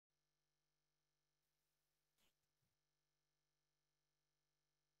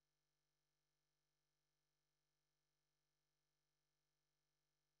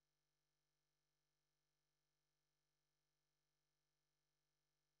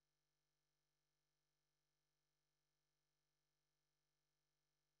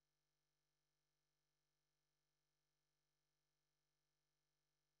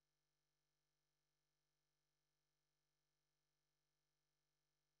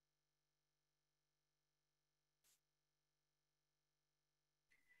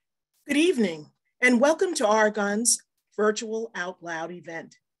Good evening, and welcome to Argonne's virtual OutLoud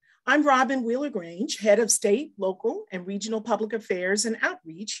event. I'm Robin Wheeler-Grange, Head of State, Local, and Regional Public Affairs and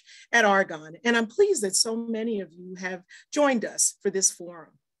Outreach at Argonne, and I'm pleased that so many of you have joined us for this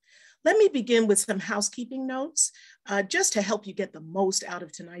forum. Let me begin with some housekeeping notes, just to help you get the most out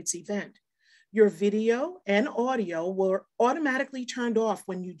of tonight's event. Your video and audio were automatically turned off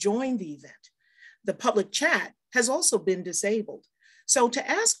when you join the event. The public chat has also been disabled. So to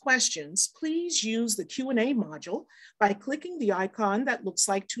ask questions, please use the Q&A module by clicking the icon that looks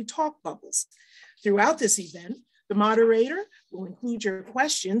like two talk bubbles. Throughout this event, the moderator will include your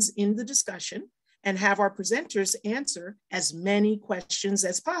questions in the discussion and have our presenters answer as many questions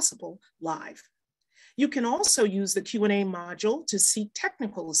as possible live. You can also use the Q&A module to seek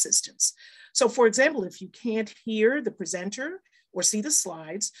technical assistance. So for example, if you can't hear the presenter or see the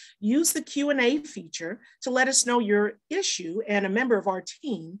slides, use the Q&A feature to let us know your issue, and a member of our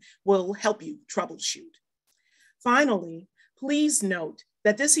team will help you troubleshoot. Finally, please note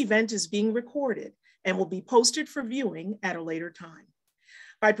that this event is being recorded and will be posted for viewing at a later time.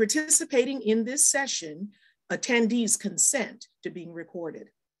 By participating in this session, attendees consent to being recorded.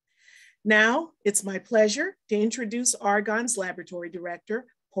 Now, it's my pleasure to introduce Argonne's Laboratory Director,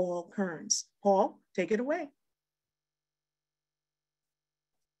 Paul Kearns. Paul, take it away.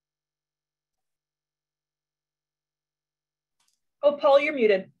 Oh, Paul, you're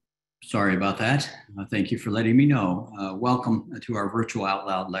muted. Sorry about that. Thank you for letting me know. Welcome to our virtual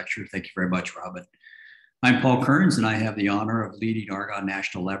OutLoud lecture. Thank you very much, Robin. I'm Paul Kearns, and I have the honor of leading Argonne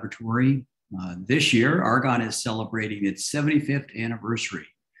National Laboratory. This year, Argonne is celebrating its 75th anniversary.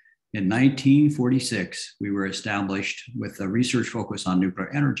 In 1946, we were established with a research focus on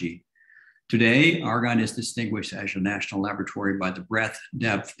nuclear energy. Today, Argonne is distinguished as a national laboratory by the breadth,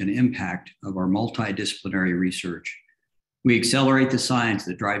 depth, and impact of our multidisciplinary research. We accelerate the science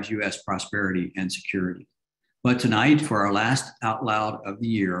that drives U.S. prosperity and security. But tonight, for our last Out Loud of the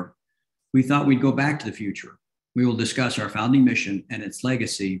year, we thought we'd go back to the future. We will discuss our founding mission and its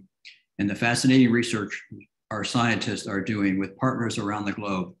legacy and the fascinating research our scientists are doing with partners around the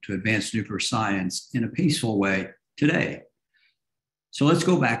globe to advance nuclear science in a peaceful way today. So let's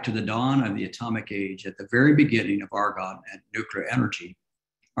go back to the dawn of the atomic age at the very beginning of Argonne and nuclear energy.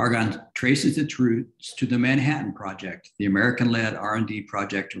 Argonne traces its roots to the Manhattan Project, the American-led R&D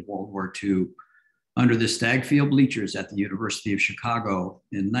project of World War II. Under the Stagfield bleachers at the University of Chicago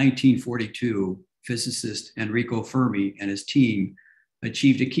in 1942, physicist Enrico Fermi and his team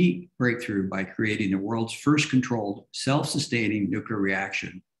achieved a key breakthrough by creating the world's first controlled, self-sustaining nuclear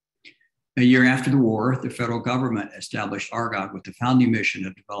reaction. A year after the war, the federal government established Argonne with the founding mission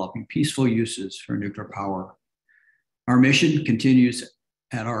of developing peaceful uses for nuclear power. Our mission continues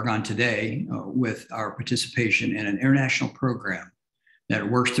at Argonne today with our participation in an international program that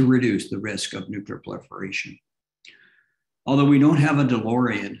works to reduce the risk of nuclear proliferation. Although we don't have a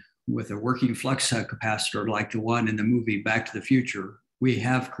DeLorean with a working flux capacitor like the one in the movie Back to the Future, we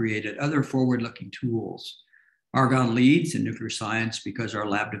have created other forward-looking tools. Argonne leads in nuclear science because our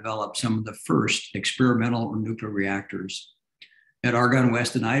lab developed some of the first experimental nuclear reactors. At Argonne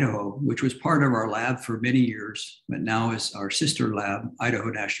West in Idaho, which was part of our lab for many years, but now is our sister lab, Idaho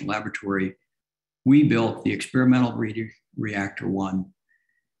National Laboratory, we built the experimental reactor 1.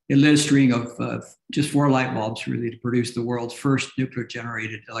 It lit a string of just 4 light bulbs really to produce the world's first nuclear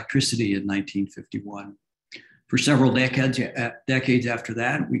generated electricity in 1951. For several decades after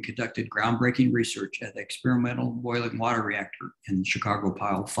that, we conducted groundbreaking research at the experimental boiling water reactor in Chicago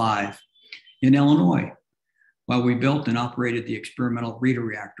Pile 5 in Illinois, while we built and operated the experimental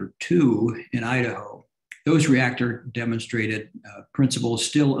reactor 2 in Idaho. Those reactors demonstrated principles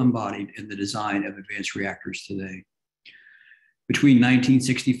still embodied in the design of advanced reactors today. Between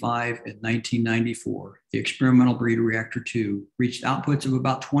 1965 and 1994, the experimental reactor 2 reached outputs of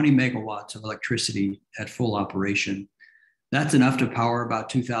about 20 megawatts of electricity at full operation. That's enough to power about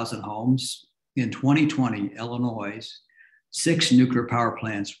 2,000 homes. In 2020, Illinois' 6 nuclear power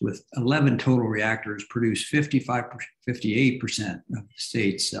plants with 11 total reactors produced 58% of the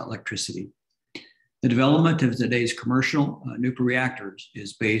state's electricity. The development of today's commercial nuclear reactors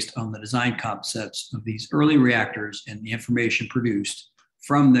is based on the design concepts of these early reactors and the information produced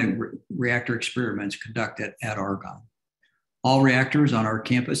from the reactor experiments conducted at Argonne. All reactors on our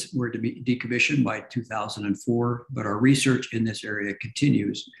campus were to be decommissioned by 2004, but our research in this area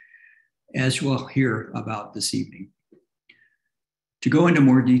continues, as we'll hear about this evening. To go into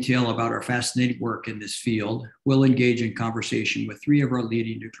more detail about our fascinating work in this field, we'll engage in conversation with 3 of our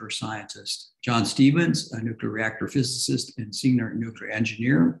leading nuclear scientists. John Stevens, a nuclear reactor physicist and senior nuclear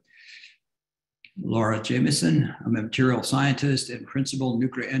engineer. Laura Jamison, I'm a material scientist and principal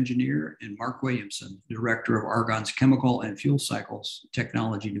nuclear engineer, and Mark Williamson, director of Argonne's Chemical and Fuel Cycles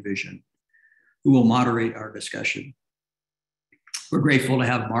Technology Division, who will moderate our discussion. We're grateful to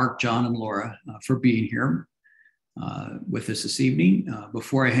have Mark, John, and Laura for being here with us this evening.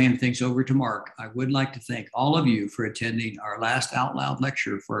 Before I hand things over to Mark, I would like to thank all of you for attending our last OutLoud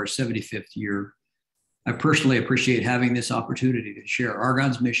lecture for our 75th year. I personally appreciate having this opportunity to share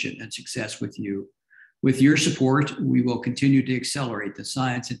Argonne's mission and success with you. With your support, we will continue to accelerate the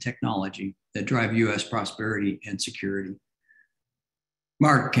science and technology that drive U.S. prosperity and security.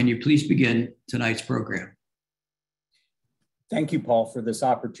 Mark, can you please begin tonight's program? Thank you, Paul, for this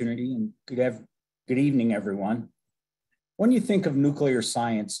opportunity, and good evening, everyone. When you think of nuclear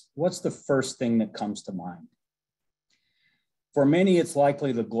science, what's the first thing that comes to mind? For many, it's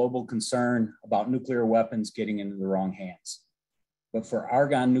likely the global concern about nuclear weapons getting into the wrong hands. But for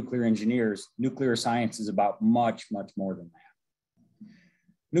Argonne nuclear engineers, nuclear science is about much, much more than that.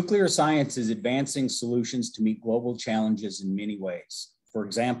 Nuclear science is advancing solutions to meet global challenges in many ways. For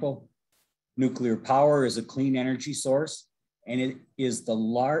example, nuclear power is a clean energy source, and it is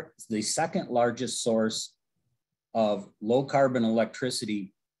the second largest source of low carbon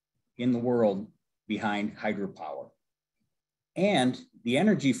electricity in the world behind hydropower. And the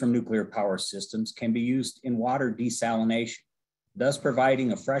energy from nuclear power systems can be used in water desalination, thus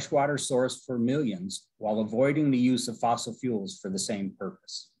providing a freshwater source for millions while avoiding the use of fossil fuels for the same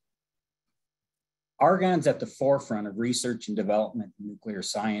purpose. Argonne's at the forefront of research and development in nuclear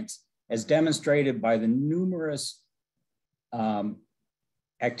science, as demonstrated by the numerous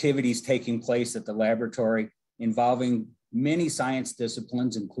activities taking place at the laboratory involving many science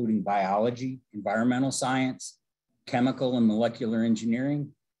disciplines, including biology, environmental science, chemical and molecular engineering,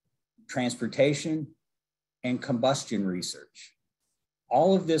 transportation, and combustion research.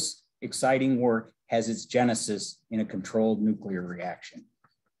 All of this exciting work has its genesis in a controlled nuclear reaction.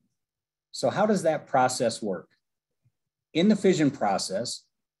 So how does that process work? In the fission process,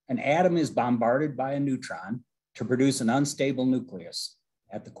 an atom is bombarded by a neutron to produce an unstable nucleus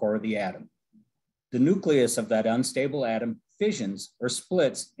at the core of the atom. The nucleus of that unstable atom fissions or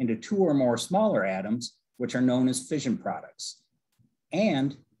splits into two or more smaller atoms, which are known as fission products.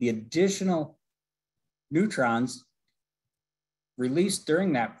 And the additional neutrons released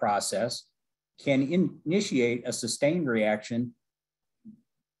during that process can initiate a sustained reaction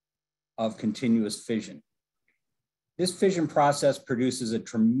of continuous fission. This fission process produces a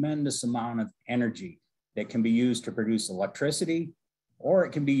tremendous amount of energy that can be used to produce electricity, or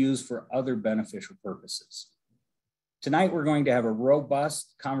it can be used for other beneficial purposes. Tonight, we're going to have a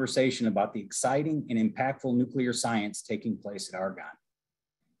robust conversation about the exciting and impactful nuclear science taking place at Argonne.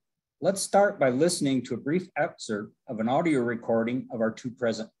 Let's start by listening to a brief excerpt of an audio recording of our two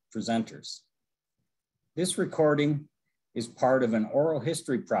presenters. This recording is part of an oral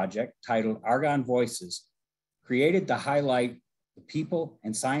history project titled Argonne Voices, created to highlight the people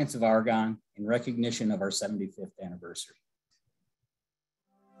and science of Argonne in recognition of our 75th anniversary.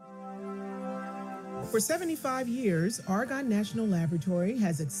 For 75 years, Argonne National Laboratory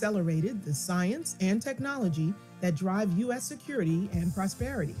has accelerated the science and technology that drive U.S. security and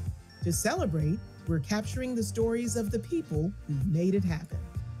prosperity. To celebrate, we're capturing the stories of the people who've made it happen.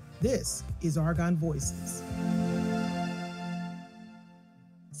 This is Argonne Voices.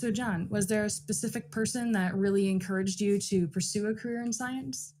 So John, was there a specific person that really encouraged you to pursue a career in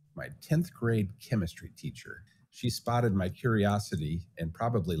science? My 10th grade chemistry teacher. She spotted my curiosity and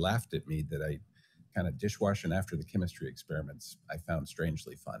probably laughed at me that I kind of dishwashing after the chemistry experiments I found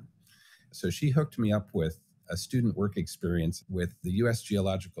strangely fun. So she hooked me up with a student work experience with the U.S.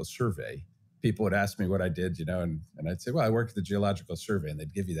 Geological Survey. People would ask me what I did, and I'd say, well, I work at the Geological Survey, and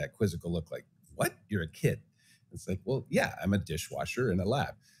they'd give you that quizzical look like, what? You're a kid. It's like, well, yeah, I'm a dishwasher in a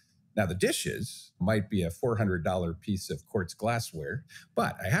lab. Now, the dishes might be a $400 piece of quartz glassware,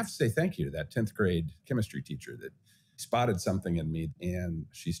 but I have to say thank you to that 10th grade chemistry teacher that spotted something in me, and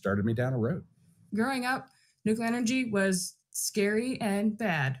she started me down a road. Growing up, nuclear energy was scary and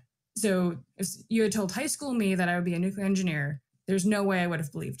bad. So if you had told high school me that I would be a nuclear engineer, there's no way I would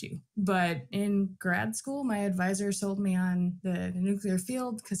have believed you. But in grad school, my advisor sold me on the nuclear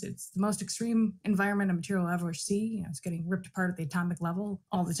field because it's the most extreme environment a material will ever see. It's getting ripped apart at the atomic level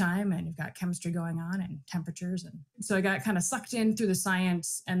all the time, and you've got chemistry going on and temperatures. And so I got kind of sucked in through the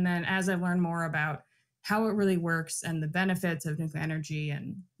science. And then as I learned more about how it really works and the benefits of nuclear energy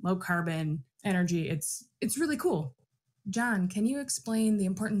and low carbon energy, it's really cool. John, can you explain the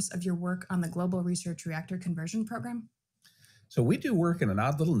importance of your work on the Global Research Reactor Conversion Program? So we do work in an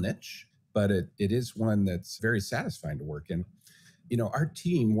odd little niche, but it is one that's very satisfying to work in. You know, our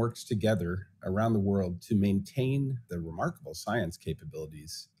team works together around the world to maintain the remarkable science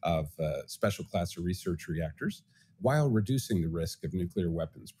capabilities of special class or research reactors while reducing the risk of nuclear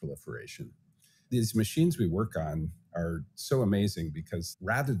weapons proliferation. These machines we work on are so amazing because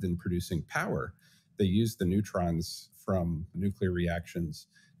rather than producing power, they use the neutrons from nuclear reactions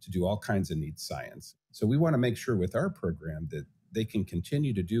to do all kinds of neat science. So we want to make sure with our program that they can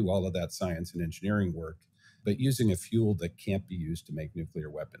continue to do all of that science and engineering work, but using a fuel that can't be used to make nuclear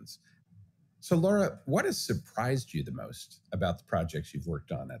weapons. So Laura, what has surprised you the most about the projects you've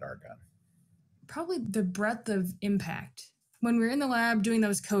worked on at Argonne? Probably the breadth of impact. When we're in the lab doing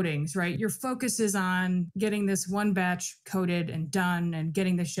those coatings, right, your focus is on getting this one batch coated and done and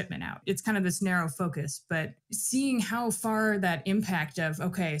getting the shipment out. It's kind of this narrow focus, but seeing how far that impact of,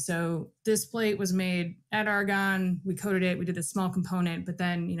 okay, so this plate was made at Argonne, we coated it, we did this small component, but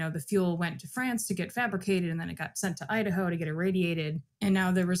then, the fuel went to France to get fabricated and then it got sent to Idaho to get irradiated. And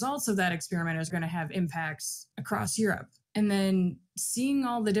now the results of that experiment is going to have impacts across Europe. And then seeing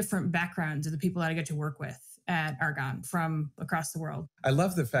all the different backgrounds of the people that I get to work with at Argonne from across the world. I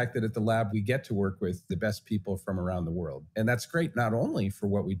love the fact that at the lab, we get to work with the best people from around the world. And that's great, not only for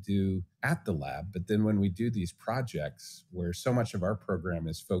what we do at the lab, but then when we do these projects where so much of our program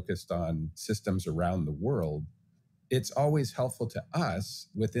is focused on systems around the world, it's always helpful to us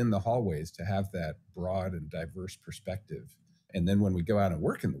within the hallways to have that broad and diverse perspective. And then when we go out and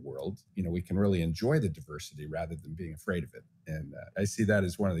work in the world, we can really enjoy the diversity rather than being afraid of it. And I see that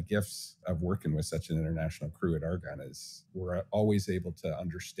as one of the gifts of working with such an international crew at Argonne is we're always able to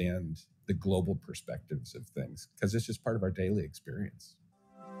understand the global perspectives of things because it's just part of our daily experience.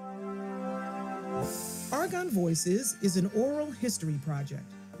 Argonne Voices is an oral history project,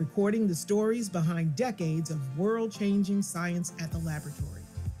 recording the stories behind decades of world-changing science at the laboratory.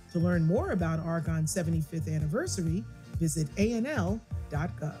 To learn more about Argonne's 75th anniversary, visit anl.gov.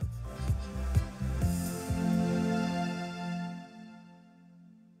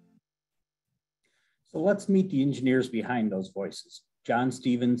 So let's meet the engineers behind those voices, John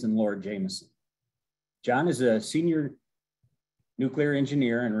Stevens and Laura Jamison. John is a senior nuclear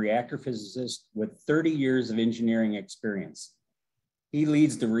engineer and reactor physicist with 30 years of engineering experience. He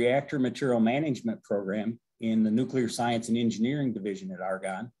leads the reactor material management program in the Nuclear Science and Engineering Division at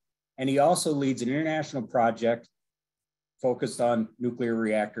Argonne, and he also leads an international project focused on nuclear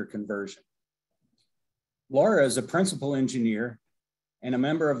reactor conversion. Laura is a principal engineer and a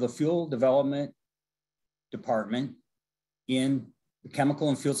member of the fuel development department in the Chemical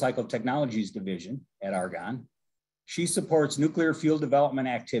and Fuel Cycle Technologies Division at Argonne. She supports nuclear fuel development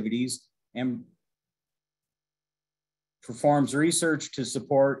activities and performs research to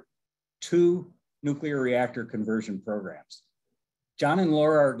support 2 nuclear reactor conversion programs. John and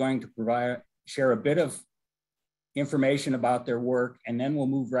Laura are going to share a bit of information about their work, and then we'll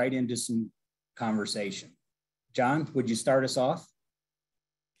move right into some conversation. John, would you start us off?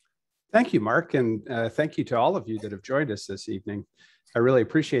 Thank you, Mark, and thank you to all of you that have joined us this evening. I really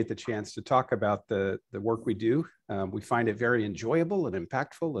appreciate the chance to talk about the work we do. We find it very enjoyable and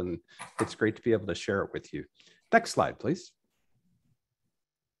impactful, and it's great to be able to share it with you. Next slide, please.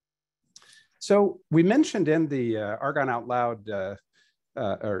 So we mentioned in the Argonne OutLoud,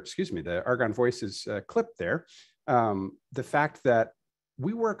 the Argonne Voices clip there, the fact that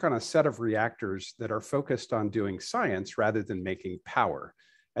we work on a set of reactors that are focused on doing science rather than making power.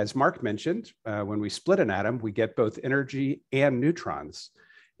 As Mark mentioned, when we split an atom, we get both energy and neutrons.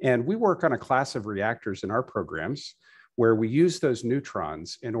 And we work on a class of reactors in our programs where we use those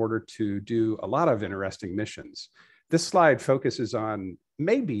neutrons in order to do a lot of interesting missions. This slide focuses on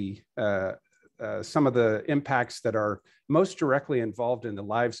maybe some of the impacts that are most directly involved in the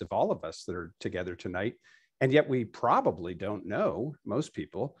lives of all of us that are together tonight. And yet we probably don't know, most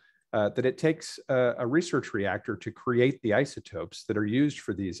people, that it takes a research reactor to create the isotopes that are used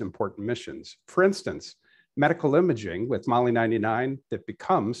for these important missions. For instance, medical imaging with Moly-99 that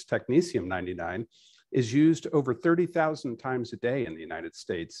becomes technetium-99 is used over 30,000 times a day in the United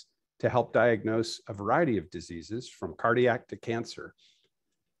States to help diagnose a variety of diseases from cardiac to cancer.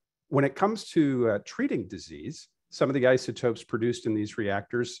 When it comes to treating disease, some of the isotopes produced in these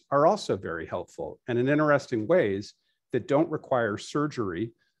reactors are also very helpful and in interesting ways that don't require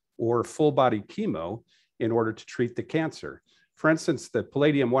surgery or full body chemo in order to treat the cancer. For instance, the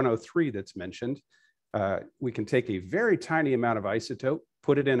palladium-103 that's mentioned, we can take a very tiny amount of isotope,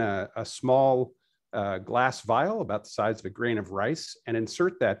 put it in a small glass vial about the size of a grain of rice and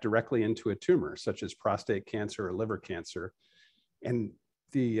insert that directly into a tumor, such as prostate cancer or liver cancer. And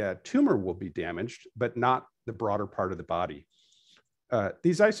the tumor will be damaged, but not the broader part of the body.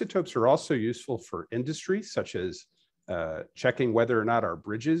 These isotopes are also useful for industry, such as checking whether or not our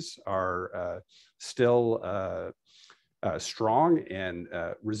bridges are still strong and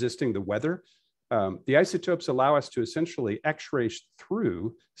resisting the weather. The isotopes allow us to essentially X-ray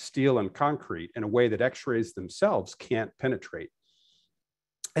through steel and concrete in a way that X-rays themselves can't penetrate.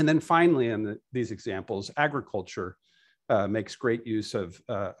 And then finally, in these examples, agriculture makes great use of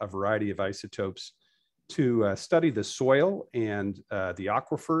a variety of isotopes to study the soil and the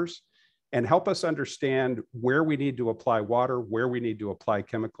aquifers and help us understand where we need to apply water, where we need to apply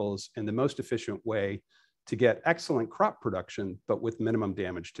chemicals in the most efficient way to get excellent crop production, but with minimum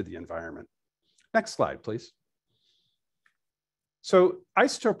damage to the environment. Next slide, please. So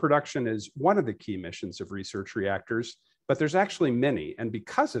isotope production is one of the key missions of research reactors, but there's actually many. And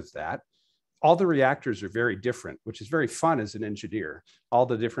because of that, all the reactors are very different, which is very fun as an engineer. All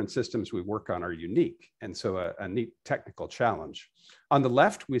the different systems we work on are unique, and so a neat technical challenge. On the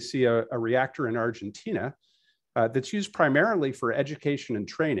left, we see a reactor in Argentina that's used primarily for education and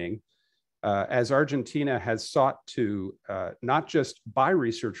training, as Argentina has sought to not just buy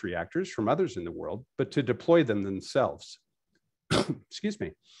research reactors from others in the world, but to deploy them themselves. Excuse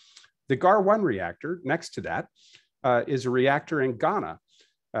me. The GAR-1 reactor next to that is a reactor in Ghana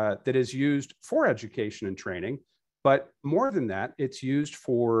that is used for education and training, but more than that, it's used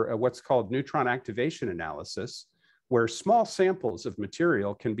for what's called neutron activation analysis, where small samples of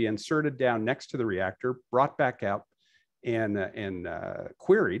material can be inserted down next to the reactor, brought back out and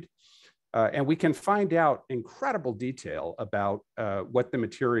queried. And we can find out incredible detail about what the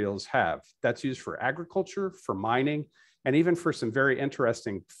materials have. That's used for agriculture, for mining, and even for some very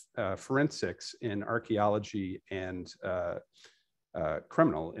interesting forensics in archaeology and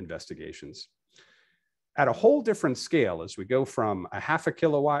criminal investigations. At a whole different scale, as we go from a half a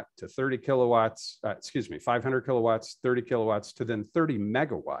kilowatt to 30 kilowatts, 500 kilowatts, 30 kilowatts, to then 30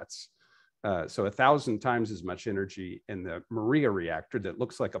 megawatts. So 1,000 times as much energy in the Maria reactor that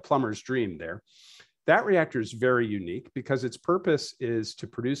looks like a plumber's dream there. That reactor is very unique because its purpose is to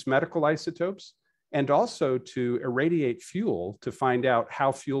produce medical isotopes and also to irradiate fuel to find out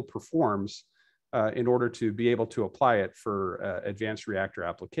how fuel performs in order to be able to apply it for advanced reactor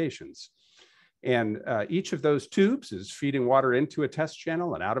applications. And each of those tubes is feeding water into a test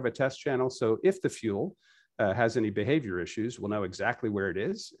channel and out of a test channel. So if the fuel has any behavior issues, we'll know exactly where it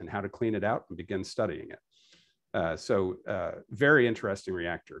is and how to clean it out and begin studying it. Very interesting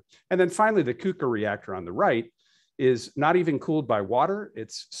reactor. And then finally, the KUKA reactor on the right is not even cooled by water.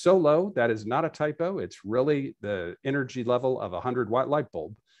 It's so low, that is not a typo. It's really the energy level of a 100-watt light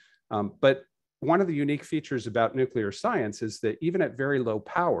bulb. But one of the unique features about nuclear science is that even at very low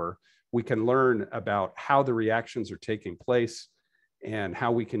power, we can learn about how the reactions are taking place and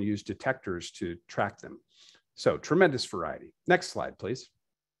how we can use detectors to track them. So tremendous variety. Next slide, please.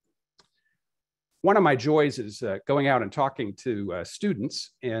 One of my joys is going out and talking to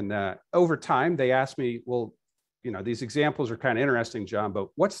students, and over time they ask me, well, you know, these examples are kind of interesting, John, but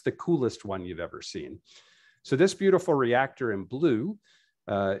what's the coolest one you've ever seen? So this beautiful reactor in blue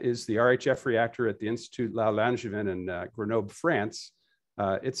is the RHF reactor at the Institut La Langevin in Grenoble, France.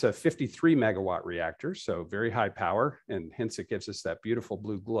 It's a 53 megawatt reactor, so very high power, and hence it gives us that beautiful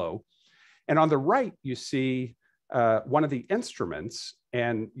blue glow. And on the right, you see one of the instruments,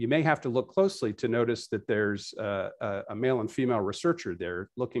 and you may have to look closely to notice that there's a male and female researcher there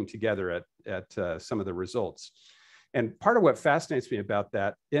looking together at some of the results. And part of what fascinates me about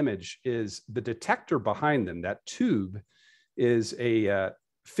that image is the detector behind them. That tube is a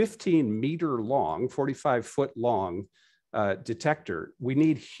 15-meter long, 45-foot long detector. We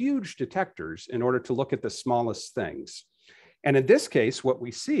need huge detectors in order to look at the smallest things. And in this case, what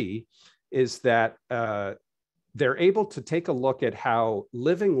we see is that they're able to take a look at how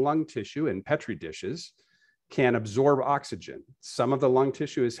living lung tissue in Petri dishes can absorb oxygen. Some of the lung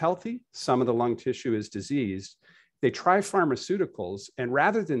tissue is healthy, some of the lung tissue is diseased. They try pharmaceuticals, and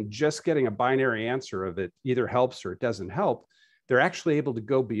rather than just getting a binary answer of it either helps or it doesn't help, they're actually able to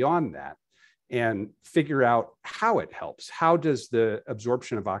go beyond that and figure out how it helps. How does the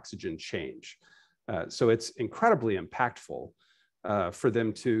absorption of oxygen change? So it's incredibly impactful for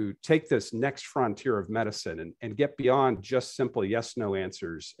them to take this next frontier of medicine and get beyond just simple yes, no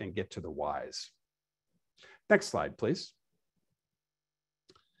answers and get to the whys. Next slide, please.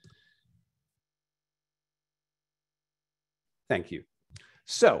 Thank you.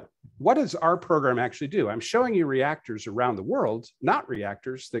 So what does our program actually do? I'm showing you reactors around the world, not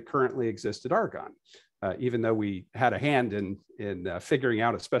reactors that currently exist at Argonne, even though we had a hand in figuring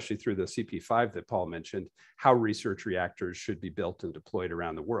out, especially through the CP5 that Paul mentioned, how research reactors should be built and deployed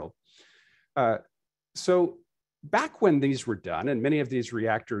around the world. So back when these were done, and many of these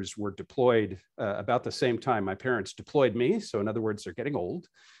reactors were deployed about the same time my parents deployed me, so in other words, they're getting old.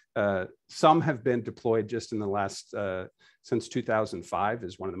 Some have been deployed just in the last, since 2005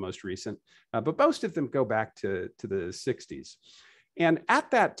 is one of the most recent, but most of them go back to the 60s. And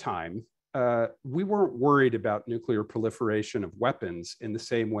at that time, we weren't worried about nuclear proliferation of weapons in the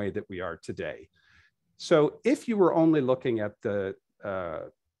same way that we are today. So if you were only looking at the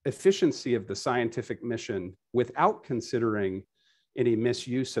efficiency of the scientific mission without considering any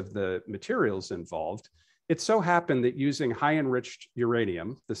misuse of the materials involved, it so happened that using high enriched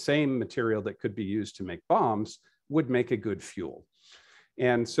uranium, the same material that could be used to make bombs, would make a good fuel.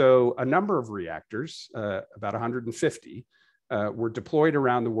 And so a number of reactors, about 150, were deployed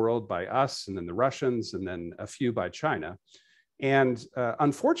around the world by us, and then the Russians, and then a few by China. And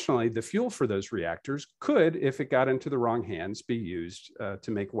unfortunately, the fuel for those reactors could, if it got into the wrong hands, be used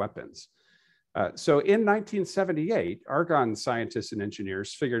to make weapons. So in 1978, Argonne scientists and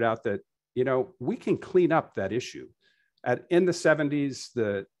engineers figured out that, you know, we can clean up that issue. In the 70s,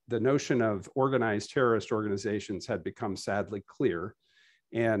 the notion of organized terrorist organizations had become sadly clear.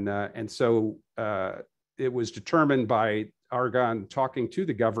 And so it was determined by Argonne talking to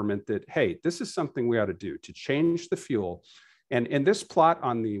the government that, hey, this is something we ought to do to change the fuel. And in this plot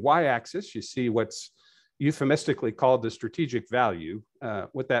on the y-axis, you see what's euphemistically called the strategic value.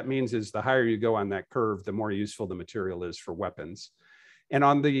 What that means is the higher you go on that curve, the more useful the material is for weapons. And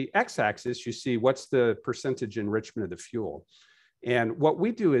on the x-axis, you see what's the percentage enrichment of the fuel. And what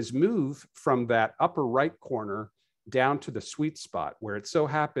we do is move from that upper right corner down to the sweet spot, where it so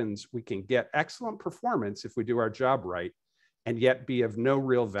happens we can get excellent performance if we do our job right, and yet be of no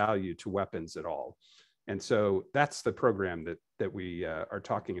real value to weapons at all. And so that's the program that we are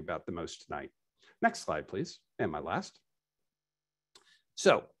talking about the most tonight. Next slide, please, and my last.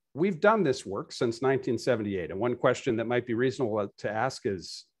 So we've done this work since 1978. And one question that might be reasonable to ask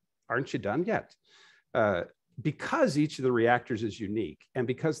is, aren't you done yet? Because each of the reactors is unique, and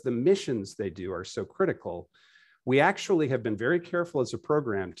because the missions they do are so critical, we actually have been very careful as a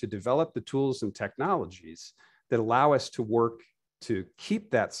program to develop the tools and technologies that allow us to work to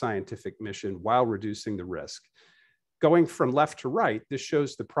keep that scientific mission while reducing the risk. Going from left to right, this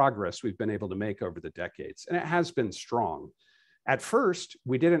shows the progress we've been able to make over the decades, and it has been strong. At first,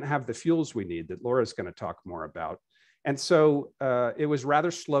 we didn't have the fuels we need that Laura's going to talk more about. And so it was rather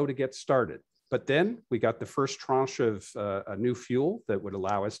slow to get started. But then we got the first tranche of a new fuel that would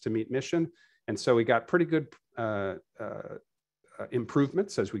allow us to meet mission. And so we got pretty good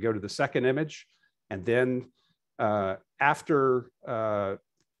improvements as we go to the second image. And then after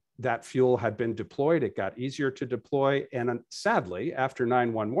that fuel had been deployed, it got easier to deploy. And sadly, after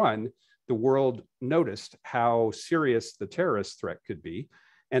 9/11, the world noticed how serious the terrorist threat could be.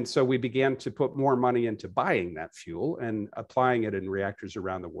 And so we began to put more money into buying that fuel and applying it in reactors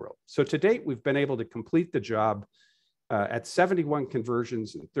around the world. So to date, we've been able to complete the job at 71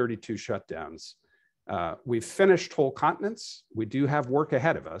 conversions and 32 shutdowns. We've finished whole continents. We do have work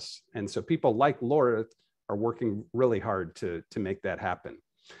ahead of us. And so people like Laura are working really hard to make that happen.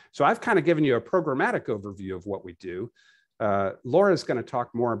 So I've kind of given you a programmatic overview of what we do. Laura's going to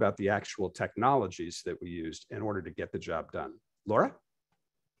talk more about the actual technologies that we used in order to get the job done. Laura?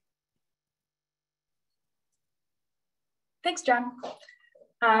 Thanks, John.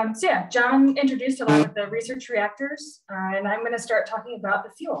 So yeah, John introduced a lot of the research reactors, and I'm going to start talking about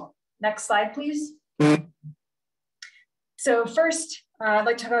the fuel. Next slide, please. So first, I'd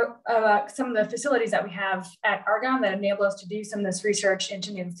like to talk about some of the facilities that we have at Argonne that enable us to do some of this research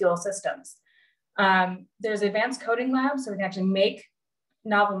into new fuel systems. There's advanced coating labs, so we can actually make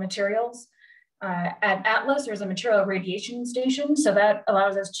novel materials. At Atlas, there's a material radiation station, so that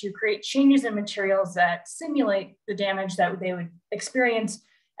allows us to create changes in materials that simulate the damage that they would experience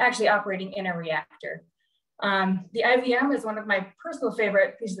actually operating in a reactor. The IVM is one of my personal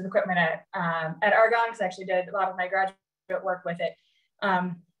favorite pieces of equipment at Argonne, because I actually did a lot of my graduate work with it.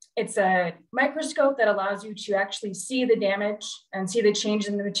 It's a microscope that allows you to actually see the damage and see the change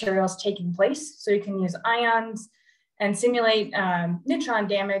in the materials taking place. So you can use ions and simulate neutron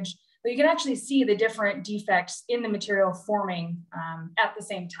damage, but you can actually see the different defects in the material forming at the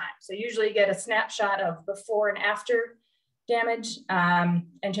same time. So usually you get a snapshot of before and after damage and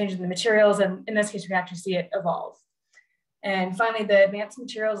changes in the materials. And in this case, we can actually see it evolve. And finally, the Advanced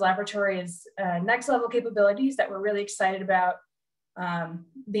Materials Laboratory is next level capabilities that we're really excited about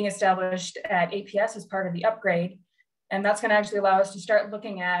being established at APS as part of the upgrade. And that's going to actually allow us to start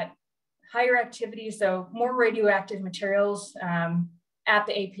looking at higher activity, so more radioactive materials at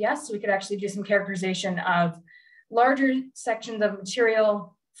the APS. So we could actually do some characterization of larger sections of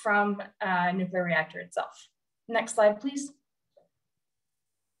material from a nuclear reactor itself. Next slide, please.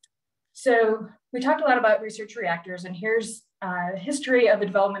 So we talked a lot about research reactors, and here's a history of the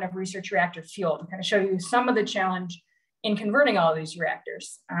development of research reactor fuel to kind of show you some of the challenge in converting all of these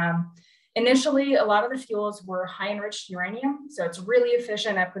reactors. Initially, a lot of the fuels were high enriched uranium, so it's really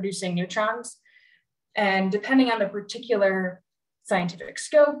efficient at producing neutrons. And depending on the particular scientific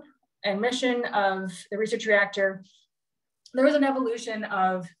scope and mission of the research reactor, there was an evolution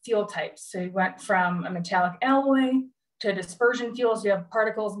of fuel types. So you went from a metallic alloy to dispersion fuels. You have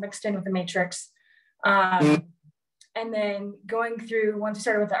particles mixed in with the matrix. And then going through, once we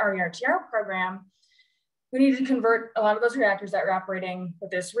started with the RERTR program, we needed to convert a lot of those reactors that were operating with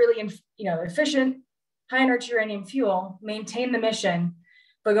this really efficient, high enriched uranium fuel, maintain the mission,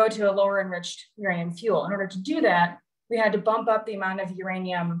 but go to a lower enriched uranium fuel. In order to do that, we had to bump up the amount of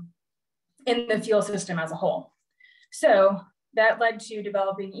uranium in the fuel system as a whole. So that led to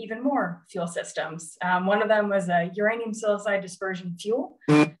developing even more fuel systems. One of them was a uranium silicide dispersion fuel,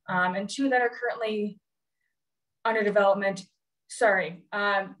 and two that are currently under development. Sorry,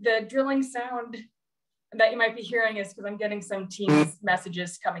 the drilling sound that you might be hearing is because I'm getting some Teams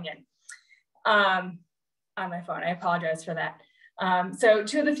messages coming in on my phone. I apologize for that. So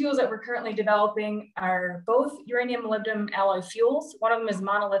two of the fuels that we're currently developing are both uranium molybdenum alloy fuels. One of them is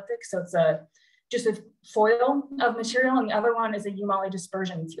monolithic, so it's just a foil of material, and the other one is a U-moly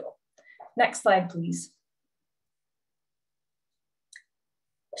dispersion fuel. Next slide, please.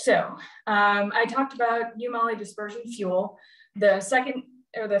 So I talked about U-moly dispersion fuel.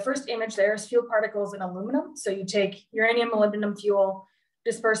 The first image there is fuel particles in aluminum. So you take uranium molybdenum fuel,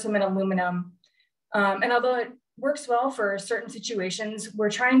 disperse them in aluminum. And although it works well for certain situations, we're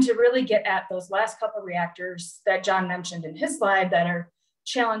trying to really get at those last couple of reactors that John mentioned in his slide that are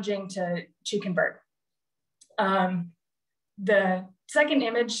challenging to convert. The second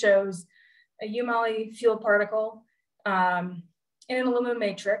image shows a U-moly fuel particle in an aluminum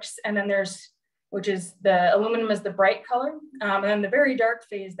matrix, and then which is the aluminum is the bright color, and then the very dark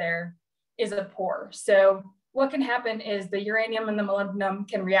phase there is a pore. So what can happen is the uranium and the molybdenum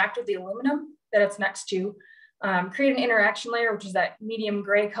can react with the aluminum that it's next to, create an interaction layer, which is that medium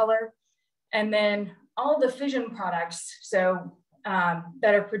gray color, and then all the fission products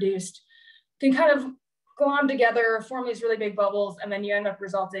that are produced can kind of go on together, form these really big bubbles, and then you end up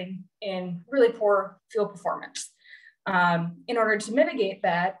resulting in really poor fuel performance. In order to mitigate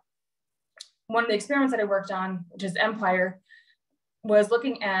that, one of the experiments that I worked on, which is Empire, was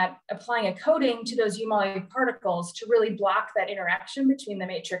looking at applying a coating to those U-moly particles to really block that interaction between the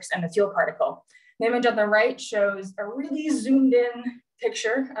matrix and the fuel particle. The image on the right shows a really zoomed in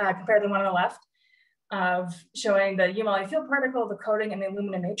picture compared to the one on the left of showing the U-moly fuel particle, the coating, and the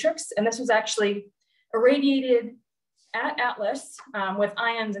aluminum matrix. And this was actually irradiated at Atlas with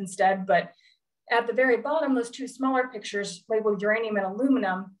ions instead, but at the very bottom, those two smaller pictures labeled uranium and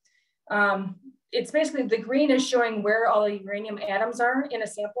aluminum. It's basically the green is showing where all the uranium atoms are in a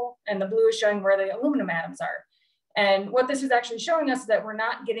sample, and the blue is showing where the aluminum atoms are. And what this is actually showing us is that we're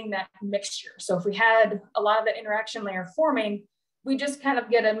not getting that mixture. So if we had a lot of the interaction layer forming, we just kind of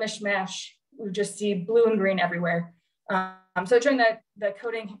get a mishmash. We just see blue and green everywhere. So showing that the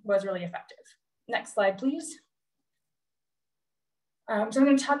coating was really effective. Next slide, please. So I'm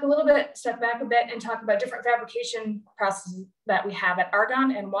going to talk a little bit, step back a bit, and talk about different fabrication processes that we have at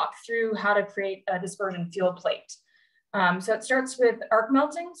Argonne and walk through how to create a dispersion fuel plate. So it starts with arc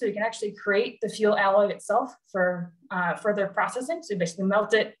melting. So you can actually create the fuel alloy itself for further processing. So you basically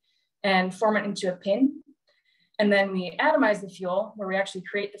melt it and form it into a pin. And then we atomize the fuel, where we actually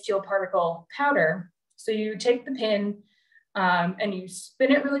create the fuel particle powder. So you take the pin and you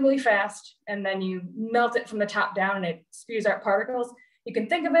spin it really, really fast, and then you melt it from the top down and it spews out particles. You can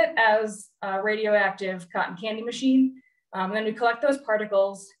think of it as a radioactive cotton candy machine. And then we collect those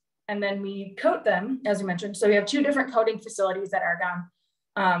particles and then we coat them, as we mentioned. So we have two different coating facilities at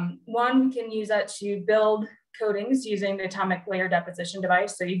Argonne. One, we can use that to build coatings using the atomic layer deposition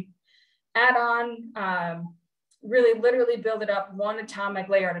device. So you add on, really literally build it up one atomic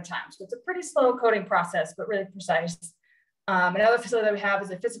layer at a time. So it's a pretty slow coating process, but really precise. Another facility that we have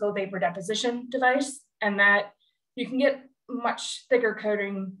is a physical vapor deposition device, and that you can get much thicker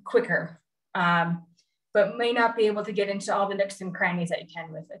coating quicker, but may not be able to get into all the nooks and crannies that you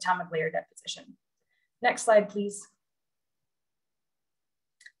can with atomic layer deposition. Next slide, please.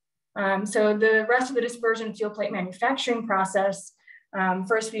 So the rest of the dispersion fuel plate manufacturing process,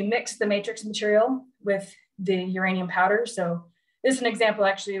 first we mix the matrix material with the uranium powder. So this is an example,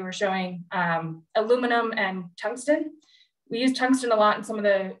 actually, we're showing aluminum and tungsten. We use tungsten a lot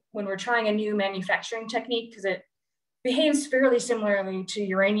in when we're trying a new manufacturing technique, because it behaves fairly similarly to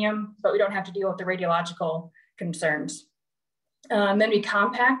uranium, but we don't have to deal with the radiological concerns. Then we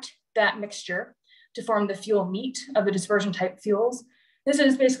compact that mixture to form the fuel meat of the dispersion type fuels. This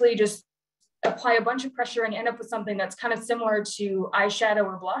is basically just apply a bunch of pressure and you end up with something that's kind of similar to eyeshadow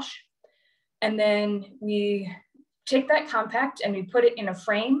or blush. And then we take that compact and we put it in a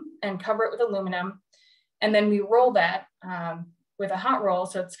frame and cover it with aluminum. And then we roll that with a hot roll.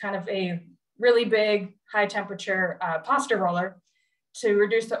 So it's kind of a really big high temperature pasta roller to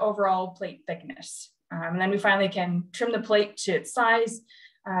reduce the overall plate thickness. And then we finally can trim the plate to its size.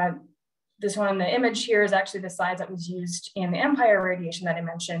 This one in the image here is actually the size that was used in the Empire radiation that I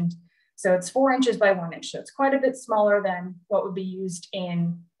mentioned. So it's 4 inches by 1 inch. So it's quite a bit smaller than what would be used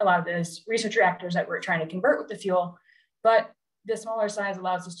in a lot of those research reactors that we're trying to convert with the fuel. But the smaller size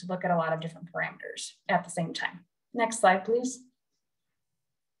allows us to look at a lot of different parameters at the same time. Next slide, please.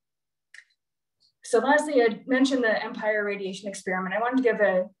 So lastly, I mentioned the Empire radiation experiment. I wanted to give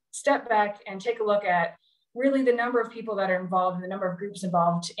a step back and take a look at really the number of people that are involved and the number of groups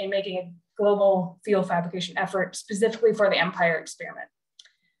involved in making a global fuel fabrication effort specifically for the Empire experiment.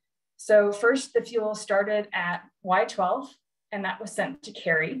 So first, the fuel started at Y12, and that was sent to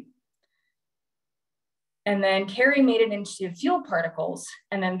Carey. And then Carey made it into fuel particles,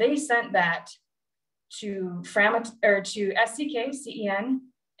 and then they sent that to SCK, CEN,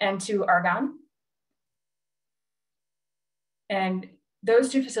 and to Argonne. And those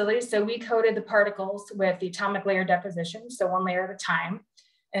two facilities, so we coated the particles with the atomic layer deposition, so 1 layer at a time.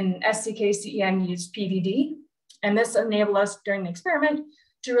 And SCK, CEN used PVD. And this enabled us during the experiment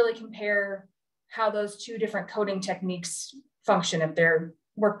to really compare how those two different coating techniques function, if they're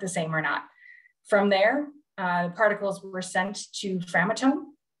work the same or not. From there, the particles were sent to Framatome,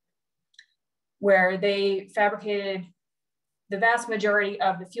 where they fabricated the vast majority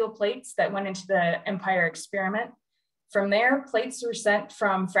of the fuel plates that went into the Empire experiment. From there, plates were sent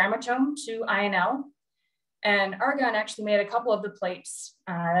from Framatome to INL, and Argonne actually made a couple of the plates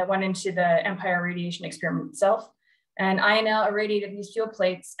that went into the Empire radiation experiment itself. And INL irradiated these fuel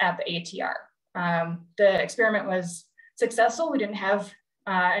plates at the ATR. The experiment was successful. We didn't have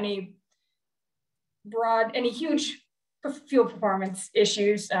any huge fuel performance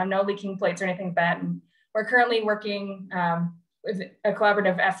issues, no leaking plates or anything like that. And we're currently working with a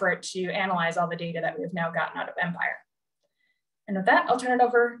collaborative effort to analyze all the data that we've now gotten out of Empire. And with that, I'll turn it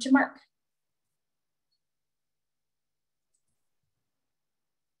over to Mark.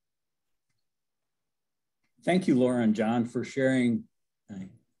 Thank you, Laura and John, for sharing a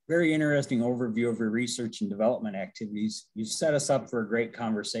very interesting overview of your research and development activities. You've set us up for a great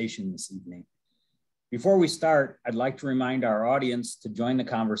conversation this evening. Before we start, I'd like to remind our audience to join the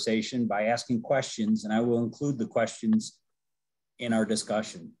conversation by asking questions, and I will include the questions in our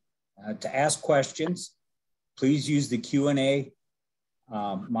discussion. To ask questions, please use the Q&A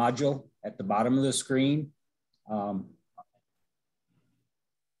module at the bottom of the screen.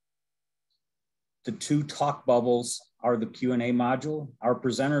 The two talk bubbles are the Q&A module. Our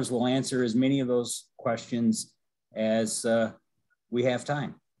presenters will answer as many of those questions as we have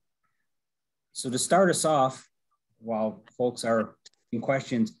time. So to start us off, while folks are taking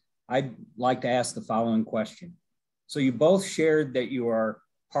questions, I'd like to ask the following question. So you both shared that you are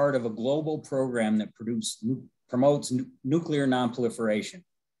part of a global program that promotes nuclear nonproliferation.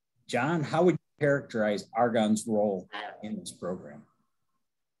 John, how would you characterize Argonne's role in this program?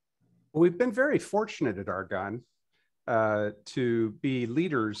 Well, we've been very fortunate at Argonne to be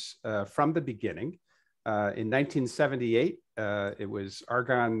leaders from the beginning. In 1978, it was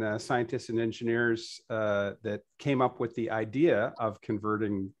Argonne scientists and engineers that came up with the idea of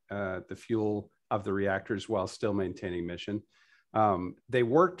converting the fuel of the reactors while still maintaining mission. They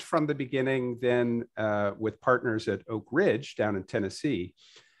worked from the beginning then with partners at Oak Ridge down in Tennessee.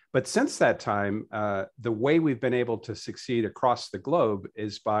 But since that time, the way we've been able to succeed across the globe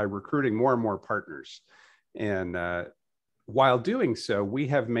is by recruiting more and more partners. And while doing so, we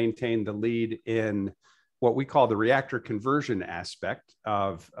have maintained the lead in what we call the reactor conversion aspect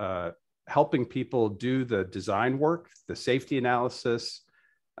of helping people do the design work, the safety analysis,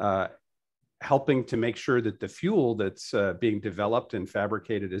 helping to make sure that the fuel that's being developed and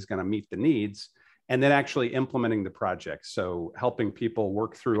fabricated is going to meet the needs, and then actually implementing the project. So helping people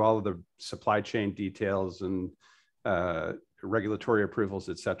work through all of the supply chain details and regulatory approvals,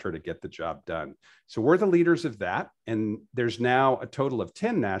 et cetera, to get the job done. So we're the leaders of that. And there's now a total of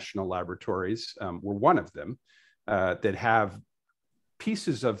 10 national laboratories. We're one of them that have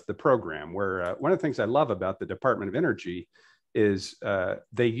pieces of the program where one of the things I love about the Department of Energy is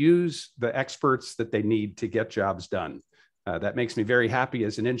they use the experts that they need to get jobs done. That makes me very happy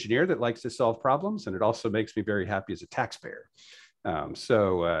as an engineer that likes to solve problems, and it also makes me very happy as a taxpayer.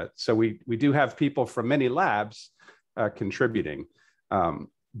 So we do have people from many labs contributing.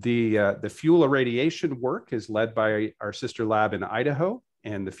 The fuel irradiation work is led by our sister lab in Idaho,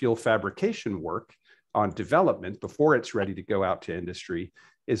 and the fuel fabrication work on development before it's ready to go out to industry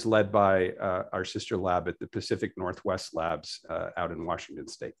is led by our sister lab at the Pacific Northwest Labs out in Washington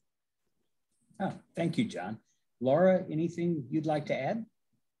State. Oh, thank you, John. Laura, anything you'd like to add?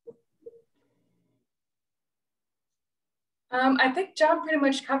 I think John pretty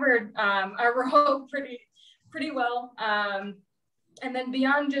much covered our role pretty well. And then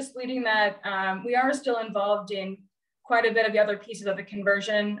beyond just leading that, we are still involved in quite a bit of the other pieces of the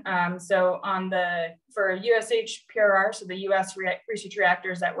conversion. So for USH PRR, so the US research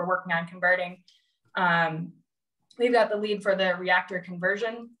reactors that we're working on converting, we've got the lead for the reactor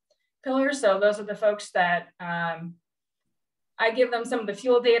conversion pillar. So those are the folks that I give them some of the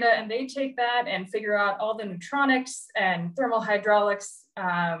fuel data, and they take that and figure out all the neutronics and thermal hydraulics,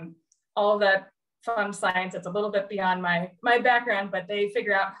 all of that fun science that's a little bit beyond my background, but they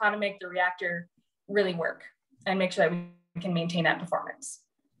figure out how to make the reactor really work and make sure that we can maintain that performance.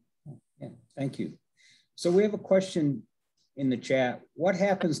 Yeah, thank you. So we have a question in the chat. What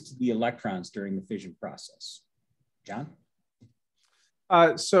happens to the electrons during the fission process? John?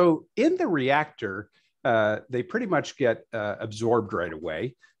 So in the reactor, they pretty much get absorbed right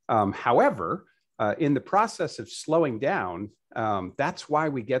away. However, in the process of slowing down, that's why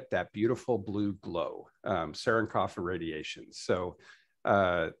we get that beautiful blue glow, Cherenkov irradiation. So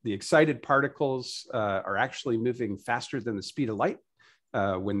the excited particles are actually moving faster than the speed of light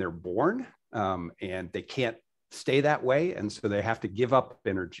when they're born, and they can't stay that way. And so they have to give up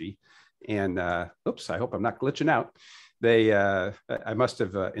energy. And oops, I hope I'm not glitching out. I must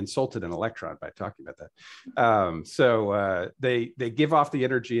have insulted an electron by talking about that. They give off the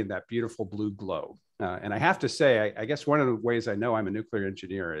energy in that beautiful blue glow. And I have to say, I guess one of the ways I know I'm a nuclear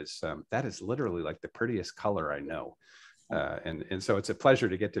engineer is that is literally like the prettiest color I know. And so it's a pleasure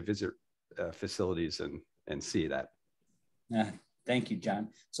to get to visit facilities and see that. Thank you, John.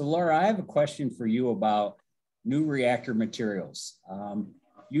 So Laura, I have a question for you about new reactor materials.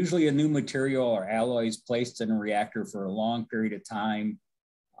 Usually a new material or alloy is placed in a reactor for a long period of time,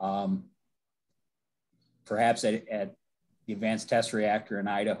 perhaps at the Advanced Test Reactor in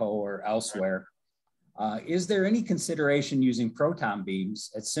Idaho or elsewhere. Is there any consideration using proton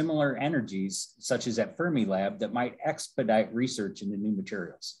beams at similar energies, such as at Fermilab, that might expedite research into new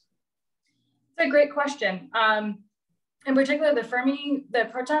materials? That's a great question. In particular, the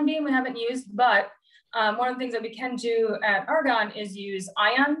proton beam we haven't used, but one of the things that we can do at Argonne is use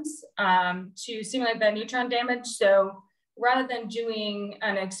ions to simulate the neutron damage. So rather than doing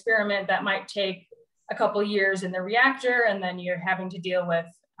an experiment that might take a couple years in the reactor, and then you're having to deal with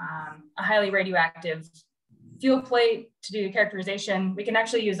a highly radioactive fuel plate to do characterization, we can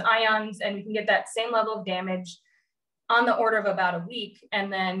actually use ions, and we can get that same level of damage on the order of about a week.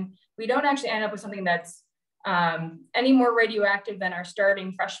 And then we don't actually end up with something that's any more radioactive than our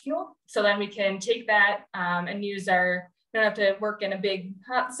starting fresh fuel. So then we can take that and use we don't have to work in a big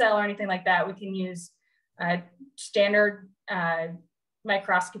hot cell or anything like that. We can use standard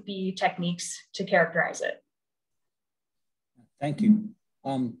microscopy techniques to characterize it. Thank you.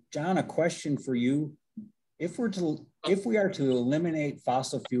 John, a question for you. If we are to eliminate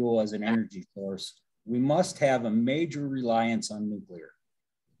fossil fuel as an energy source, we must have a major reliance on nuclear.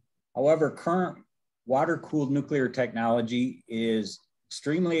 However, current water-cooled nuclear technology is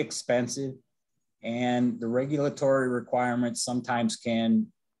extremely expensive, and the regulatory requirements sometimes can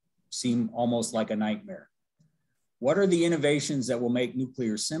seem almost like a nightmare. What are the innovations that will make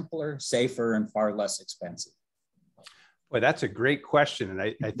nuclear simpler, safer, and far less expensive? Well, that's a great question.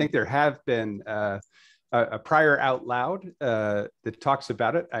 And I think there have been a prior OutLoud that talks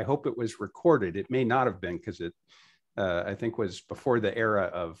about it. I hope it was recorded. It may not have been, because it I think was before the era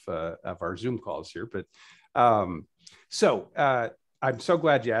of our Zoom calls here. But I'm so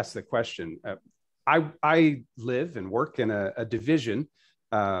glad you asked the question. I live and work in a division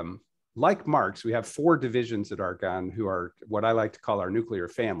like Mark's. We have 4 divisions at Argonne who are what I like to call our nuclear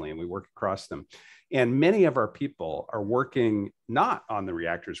family, and we work across them. And many of our people are working not on the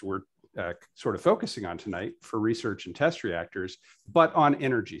reactors we're sort of focusing on tonight for research and test reactors, but on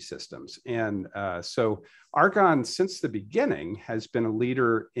energy systems. And so Argonne, since the beginning, has been a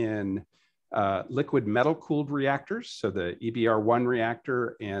leader in liquid metal cooled reactors. So the EBR-1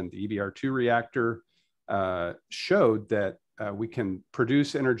 reactor and the EBR-2 reactor showed that we can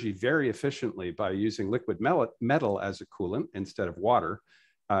produce energy very efficiently by using liquid metal as a coolant instead of water.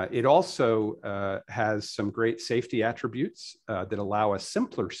 It also has some great safety attributes that allow a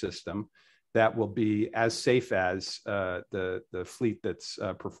simpler system that will be as safe as the fleet that's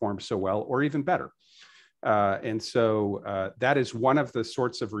performed so well, or even better. And so that is one of the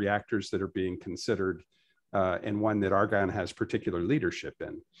sorts of reactors that are being considered, and one that Argonne has particular leadership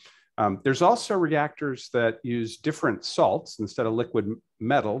in. There's also reactors that use different salts. Instead of liquid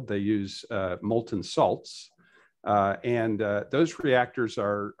metal, they use molten salts. And those reactors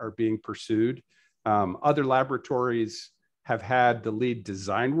are being pursued. Other laboratories have had the lead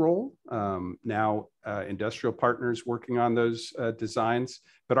design role. Now industrial partners working on those designs,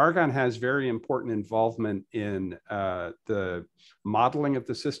 but Argonne has very important involvement in the modeling of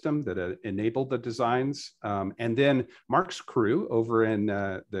the system that enabled the designs. And then Mark's crew over in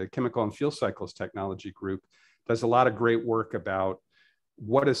the Chemical and Fuel Cycles Technology Group does a lot of great work about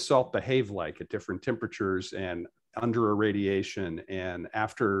what does salt behave like at different temperatures and under irradiation and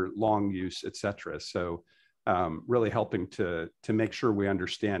after long use, et cetera. So really helping to make sure we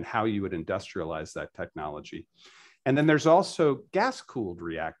understand how you would industrialize that technology. And then there's also gas-cooled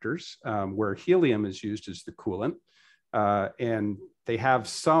reactors where helium is used as the coolant. And they have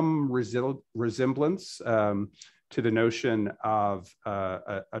some resemblance to the notion of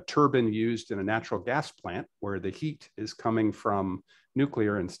a turbine used in a natural gas plant where the heat is coming from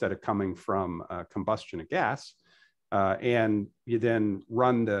nuclear instead of coming from combustion of gas. And you then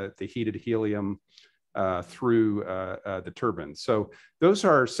run the heated helium through the turbine. So those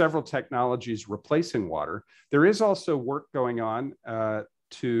are several technologies replacing water. There is also work going on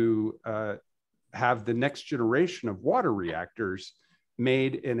to have the next generation of water reactors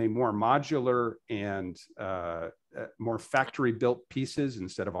made in a more modular and more factory-built pieces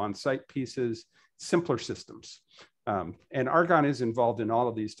instead of on-site pieces, simpler systems. And Argonne is involved in all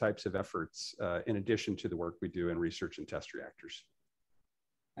of these types of efforts in addition to the work we do in research and test reactors.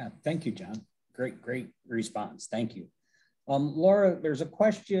 Thank you, John. Great response. Thank you. Laura, there's a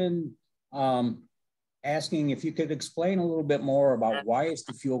question asking if you could explain a little bit more about why is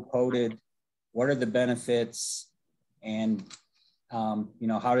the fuel coated, what are the benefits, and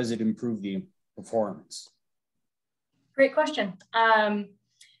how does it improve the performance? Great question.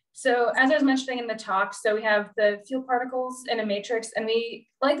 So as I was mentioning in the talk, so we have the fuel particles in a matrix, and we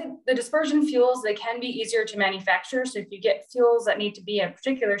like the dispersion fuels, they can be easier to manufacture. So if you get fuels that need to be a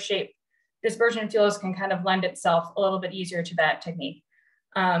particular shape, dispersion fuels can kind of lend itself a little bit easier to that technique.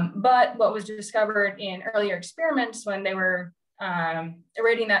 But what was discovered in earlier experiments when they were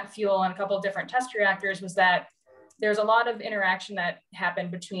irradiating that fuel in a couple of different test reactors was that there's a lot of interaction that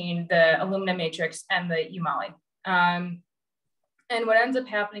happened between the aluminum matrix and the UMOLI. And what ends up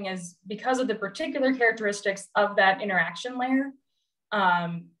happening is because of the particular characteristics of that interaction layer,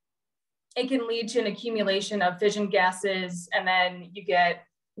 it can lead to an accumulation of fission gases, and then you get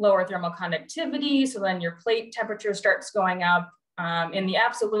lower thermal conductivity. So then your plate temperature starts going up. In the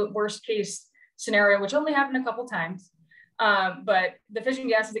absolute worst case scenario, which only happened a couple times, but the fission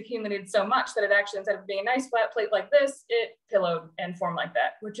gases accumulated so much that it actually, instead of being a nice flat plate like this, it pillowed and formed like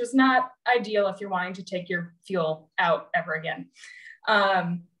that, which is not ideal if you're wanting to take your fuel out ever again.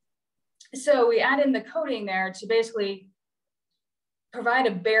 So we add in the coating there to basically provide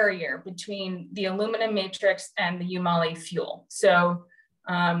a barrier between the aluminum matrix and the UMOLI fuel. So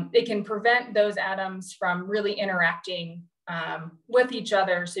it can prevent those atoms from really interacting with each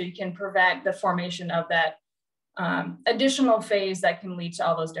other, so you can prevent the formation of that additional phase that can lead to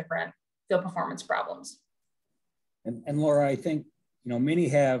all those different fuel performance problems. And Laura, I think many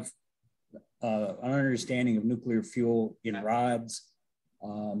have an understanding of nuclear fuel in rods,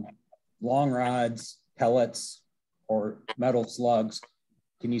 long rods, pellets, or metal slugs.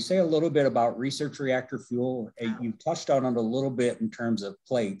 Can you say a little bit about research reactor fuel? You touched on it a little bit in terms of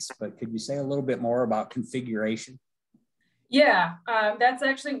plates, but could you say a little bit more about configuration? Yeah, that's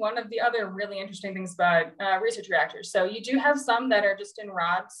actually one of the other really interesting things about research reactors. So you do have some that are just in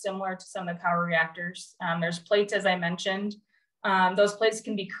rods, similar to some of the power reactors. There's plates, as I mentioned. Those plates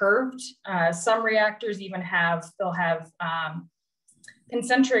can be curved. Some reactors even they'll have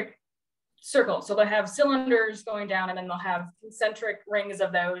concentric circles. So they'll have cylinders going down, and then they'll have concentric rings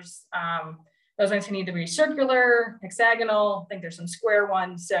of those. Those rings can either be circular, hexagonal. I think there's some square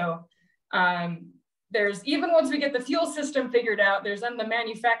ones. So there's, even once we get the fuel system figured out, there's then the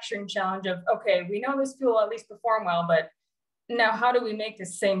manufacturing challenge of, okay, we know this fuel will at least perform well, but now how do we make the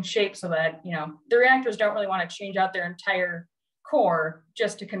same shape so that, the reactors don't really want to change out their entire core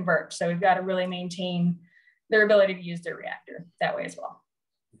just to convert. So we've got to really maintain their ability to use their reactor that way as well.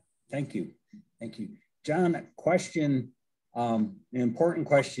 Thank you. Thank you. John, a question, an important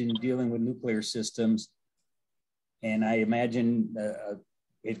question dealing with nuclear systems. And I imagine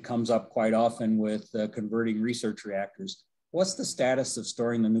it comes up quite often with converting research reactors. what's the status of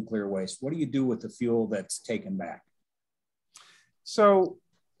storing the nuclear waste? What do you do with the fuel that's taken back? So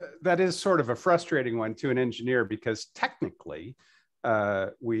that is sort of a frustrating one to an engineer, because technically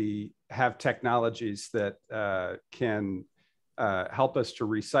we have technologies that can help us to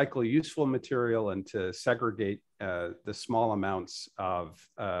recycle useful material and to segregate the small amounts of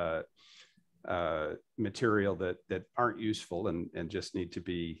material that aren't useful and just need to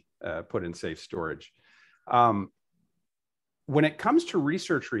be put in safe storage. When it comes to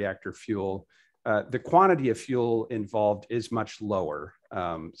research reactor fuel, the quantity of fuel involved is much lower.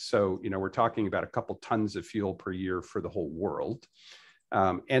 So, we're talking about a couple tons of fuel per year for the whole world.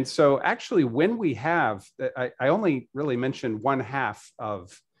 And so actually, when we have, I only really mentioned one half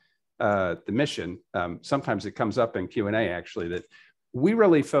of the mission. Sometimes it comes up in Q&A actually, that we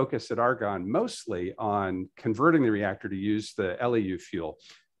really focus at Argonne mostly on converting the reactor to use the LEU fuel.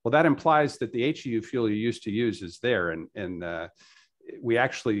 Well, that implies that the HEU fuel you used to use is there, and we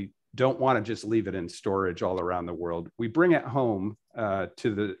actually don't want to just leave it in storage all around the world. We bring it home to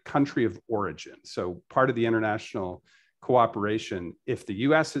the country of origin. So part of the international cooperation, if the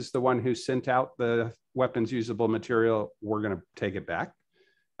US is the one who sent out the weapons usable material, we're going to take it back.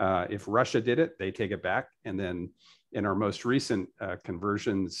 If Russia did it, they take it back. And then in our most recent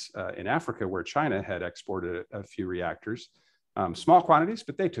conversions in Africa, where China had exported a few reactors, small quantities,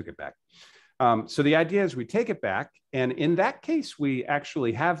 but they took it back. So the idea is we take it back. And in that case, we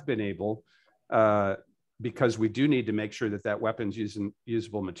actually have been able, because we do need to make sure that that weapons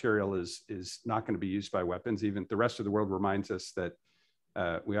usable material is not going to be used by weapons. Even the rest of the world reminds us that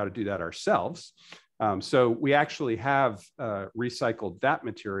we ought to do that ourselves. So we actually have recycled that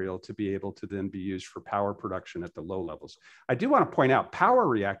material to be able to then be used for power production at the low levels. I do want to point out, power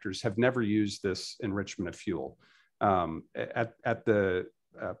reactors have never used this enrichment of fuel. At the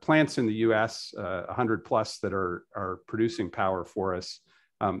plants in the US, 100 plus that are producing power for us,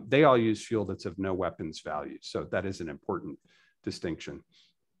 they all use fuel that's of no weapons value. So that is an important distinction.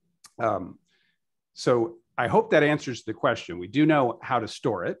 So I hope that answers the question. We do know how to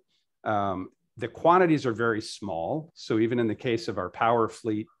store it. The quantities are very small. So even in the case of our power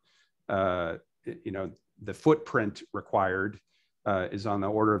fleet, the footprint required is on the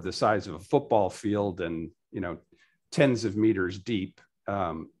order of the size of a football field and, tens of meters deep.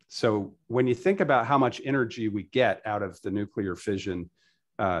 So when you think about how much energy we get out of the nuclear fission,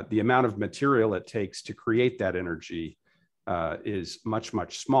 the amount of material it takes to create that energy is much,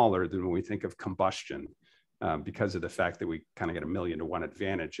 much smaller than when we think of combustion, because of the fact that we kind of get a 1,000,000-to-1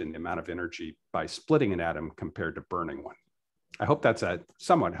 advantage in the amount of energy by splitting an atom compared to burning one. I hope that's a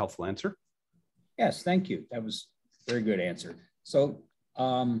somewhat helpful answer. Yes, thank you. That was a very good answer. So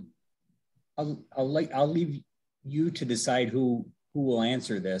I'll leave you to decide who will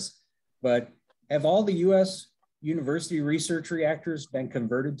answer this, but have all the US university research reactors been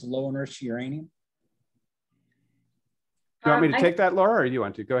converted to low enriched uranium? Do you want me to take that, Laura, or you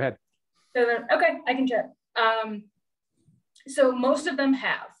want to? Go ahead. Okay, I can share. So most of them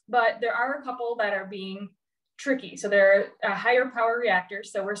have, but there are a couple that are being tricky. So they're higher power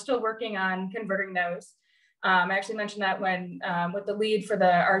reactors. So we're still working on converting those. I actually mentioned that when with the lead for the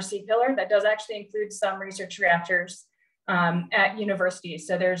RC pillar, that does actually include some research reactors at universities.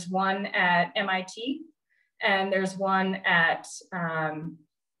 So there's one at MIT and there's one at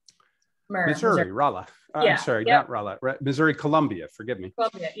Missouri, Rolla. Yeah, I'm sorry, yep. Not Rolla, Missouri, Columbia, forgive me.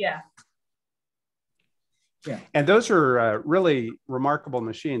 Columbia, yeah. Yeah. And those are really remarkable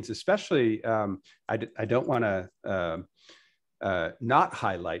machines, especially, I don't want to not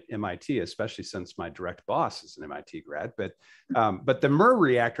highlight MIT, especially since my direct boss is an MIT grad, but the MER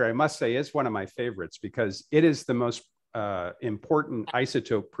reactor, I must say, is one of my favorites because it is the most important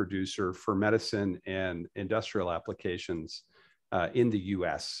isotope producer for medicine and industrial applications in the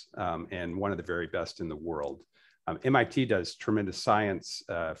US, and one of the very best in the world. MIT does tremendous science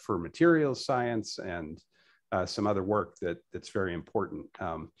for materials science and some other work that's very important.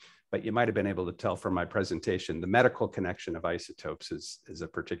 But you might have been able to tell from my presentation, the medical connection of isotopes is a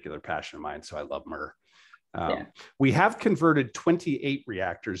particular passion of mine, so I love MER. We have converted 28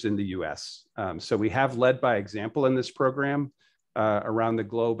 reactors in the US. So we have led by example in this program around the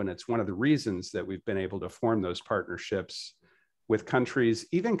globe, and it's one of the reasons that we've been able to form those partnerships with countries,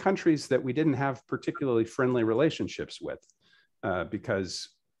 even countries that we didn't have particularly friendly relationships with, because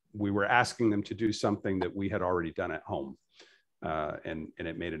we were asking them to do something that we had already done at home. And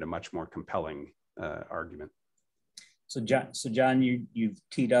it made it a much more compelling argument. So John, you've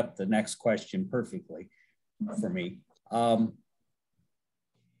teed up the next question perfectly for me.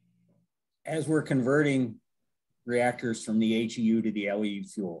 As we're converting reactors from the HEU to the LEU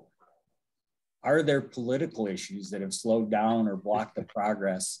fuel, Are there political issues that have slowed down or blocked the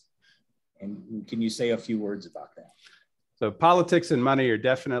progress? And can you say a few words about that? So politics and money are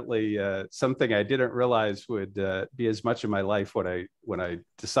definitely something I didn't realize would be as much of my life when I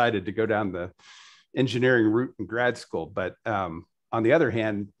decided to go down the engineering route in grad school. But on the other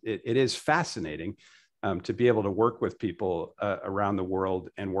hand, it is fascinating to be able to work with people around the world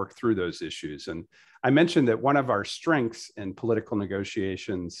and work through those issues. And I mentioned that one of our strengths in political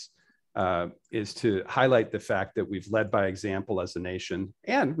negotiations is to highlight the fact that we've led by example as a nation,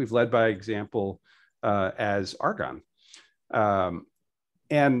 and we've led by example as Argonne. We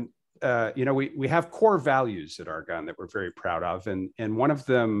have core values at Argonne that we're very proud of, and one of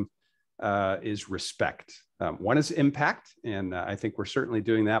them is respect. One is impact, and I think we're certainly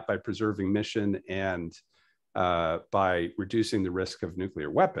doing that by preserving mission and by reducing the risk of nuclear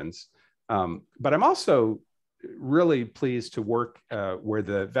weapons. But I'm also really pleased to work where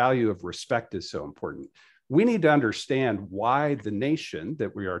the value of respect is so important. We need to understand why the nation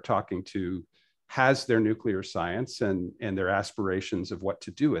that we are talking to has their nuclear science and their aspirations of what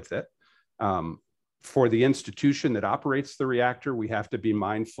to do with it. For the institution that operates the reactor, we have to be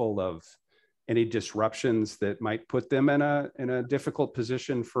mindful of any disruptions that might put them in a difficult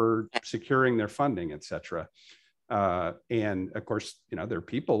position for securing their funding, et cetera. And of course, their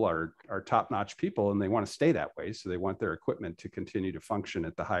people are top-notch people, and they want to stay that way. So they want their equipment to continue to function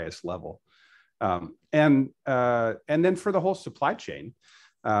at the highest level. And then for the whole supply chain,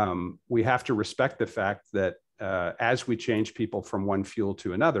 we have to respect the fact that as we change people from one fuel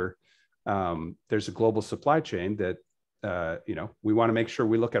to another, there's a global supply chain that, we want to make sure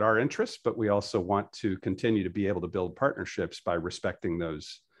we look at our interests, but we also want to continue to be able to build partnerships by respecting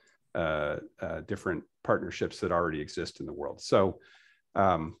those different partnerships that already exist in the world. So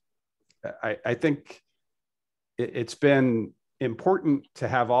I think it's been important to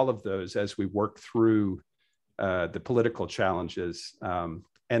have all of those as we work through the political challenges.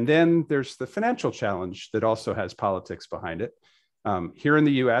 And then there's the financial challenge that also has politics behind it. Here in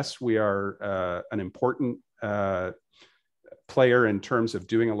the US, we are an important player in terms of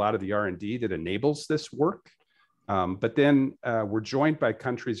doing a lot of the R&D that enables this work. But then we're joined by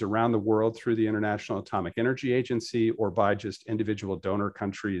countries around the world through the International Atomic Energy Agency, or by just individual donor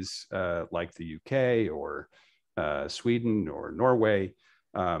countries like the UK or Sweden or Norway,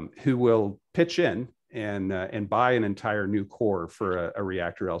 who will pitch in and buy an entire new core for a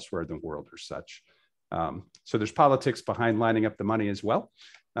reactor elsewhere in the world or such. So there's politics behind lining up the money as well.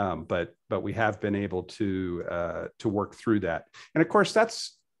 But we have been able to work through that. And of course,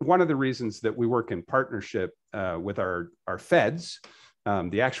 that's one of the reasons that we work in partnership with our feds.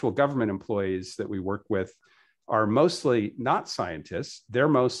 The actual government employees that we work with are mostly not scientists. They're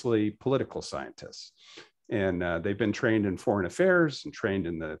mostly political scientists. And they've been trained in foreign affairs and trained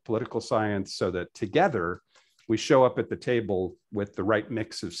in the political science, so that together we show up at the table with the right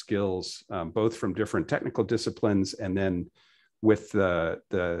mix of skills, both from different technical disciplines and then with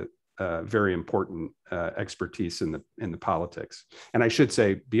the very important expertise in the politics. And I should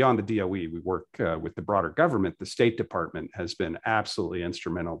say, beyond the DOE, we work with the broader government. The State Department has been absolutely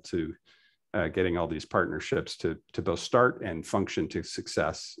instrumental to getting all these partnerships to both start and function to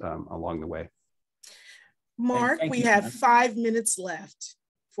success along the way. Mark, we have 5 minutes left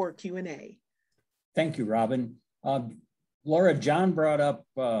for Q&A. Thank you, Robin. Laura, John brought up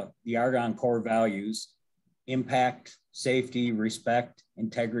the Argonne core values: impact, safety, respect,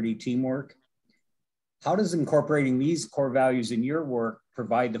 integrity, teamwork. How does incorporating these core values in your work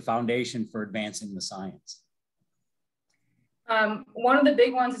provide the foundation for advancing the science? One of the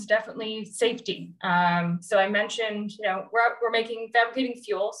big ones is definitely safety. So I mentioned, we're fabricating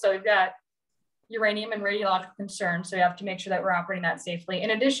fuel. So we've got uranium and radiological concerns. So we have to make sure that we're operating that safely.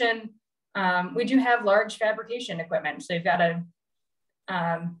 In addition, we do have large fabrication equipment. So you've got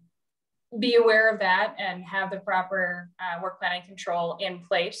to be aware of that and have the proper work planning control in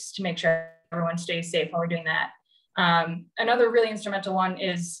place to make sure everyone stays safe while we're doing that. Another really instrumental one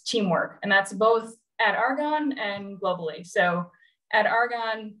is teamwork, and that's both at Argonne and globally. So at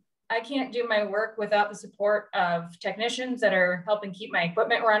Argonne, I can't do my work without the support of technicians that are helping keep my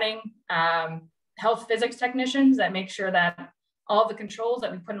equipment running, health physics technicians that make sure that all the controls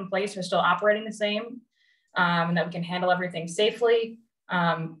that we put in place are still operating the same, and that we can handle everything safely.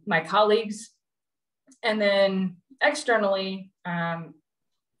 My colleagues. And then externally,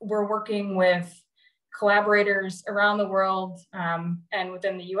 we're working with collaborators around the world and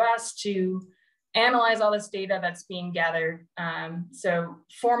within the US to analyze all this data that's being gathered. So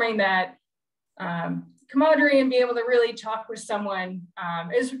forming that camaraderie and be able to really talk with someone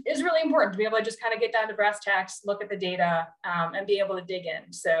is really important, to be able to just kind of get down to brass tacks, look at the data, and be able to dig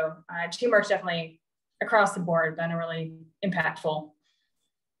in. So teamwork's definitely across the board been a really impactful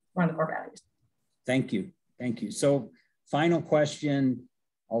one of the core values. Thank you. Thank you. So final question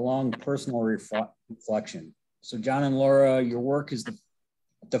along personal reflection. So John and Laura, your work is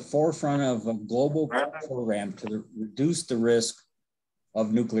at the forefront of a global program to reduce the risk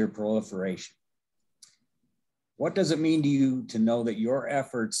of nuclear proliferation. What does it mean to you to know that your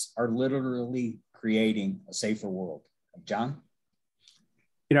efforts are literally creating a safer world? John?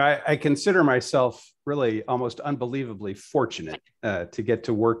 You know, I consider myself really almost unbelievably fortunate to get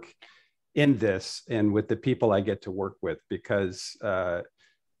to work in this and with the people I get to work with, because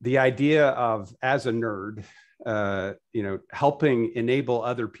the idea of, as a nerd, you know, helping enable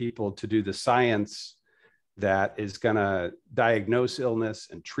other people to do the science that is going to diagnose illness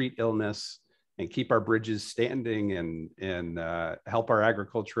and treat illness and keep our bridges standing and help our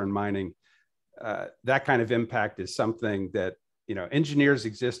agriculture and mining, that kind of impact is something that, you know, engineers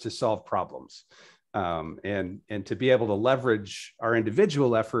exist to solve problems, and to be able to leverage our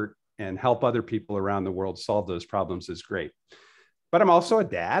individual effort and help other people around the world solve those problems is great. But I'm also a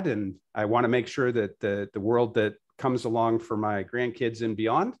dad, and I want to make sure that the world that comes along for my grandkids and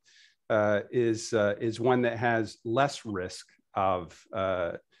beyond is one that has less risk of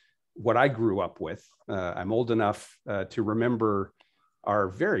what I grew up with. I'm old enough to remember our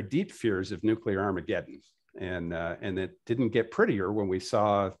very deep fears of nuclear Armageddon. And it didn't get prettier when we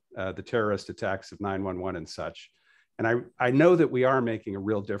saw the terrorist attacks of 9/11 and such. And I know that we are making a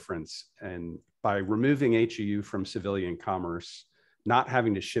real difference. And by removing HEU from civilian commerce, not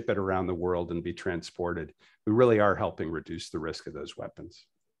having to ship it around the world and be transported, we really are helping reduce the risk of those weapons.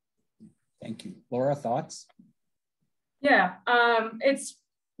 Thank you. Laura, thoughts? Yeah, it's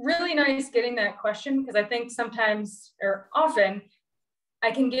really nice getting that question, because I think sometimes, or often,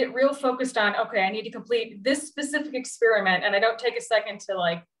 I can get real focused on, okay, I need to complete this specific experiment, and I don't take a second to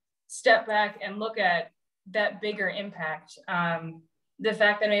like step back and look at that bigger impact. The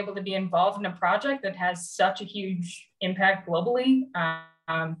fact that I'm able to be involved in a project that has such a huge impact globally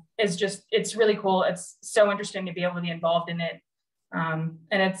is just, it's really cool. It's so interesting to be able to be involved in it. And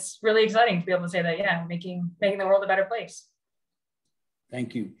it's really exciting to be able to say that, yeah, making the world a better place.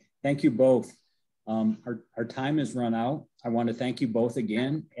 Thank you. Thank you both. Our time has run out. I want to thank you both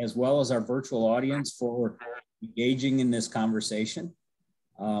again, as well as our virtual audience, for engaging in this conversation.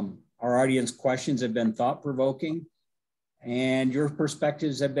 Our audience questions have been thought-provoking, and your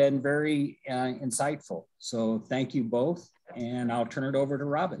perspectives have been very insightful. So thank you both, and I'll turn it over to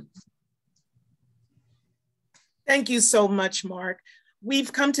Robin. Thank you so much, Mark.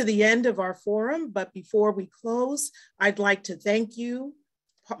 We've come to the end of our forum, but before we close, I'd like to thank you,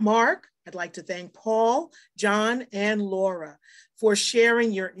 Mark. I'd like to thank Paul, John, and Laura for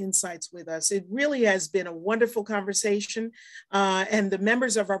sharing your insights with us. It really has been a wonderful conversation. And the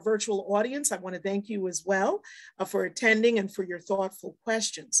members of our virtual audience, I want to thank you as well for attending and for your thoughtful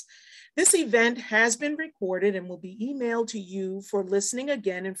questions. This event has been recorded and will be emailed to you for listening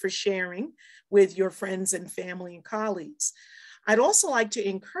again and for sharing with your friends and family and colleagues. I'd also like to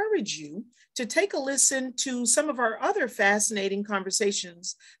encourage you to take a listen to some of our other fascinating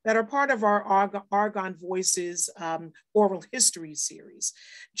conversations that are part of our Argonne Voices oral history series.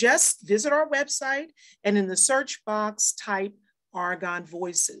 Just visit our website and in the search box, type Argonne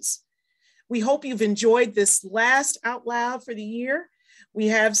Voices. We hope you've enjoyed this last Out Loud for the year. We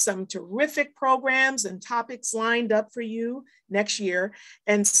have some terrific programs and topics lined up for you next year.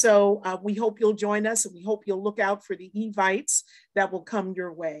 And so we hope you'll join us, and we hope you'll look out for the evites that will come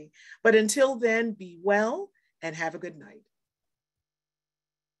your way. But until then, be well and have a good night.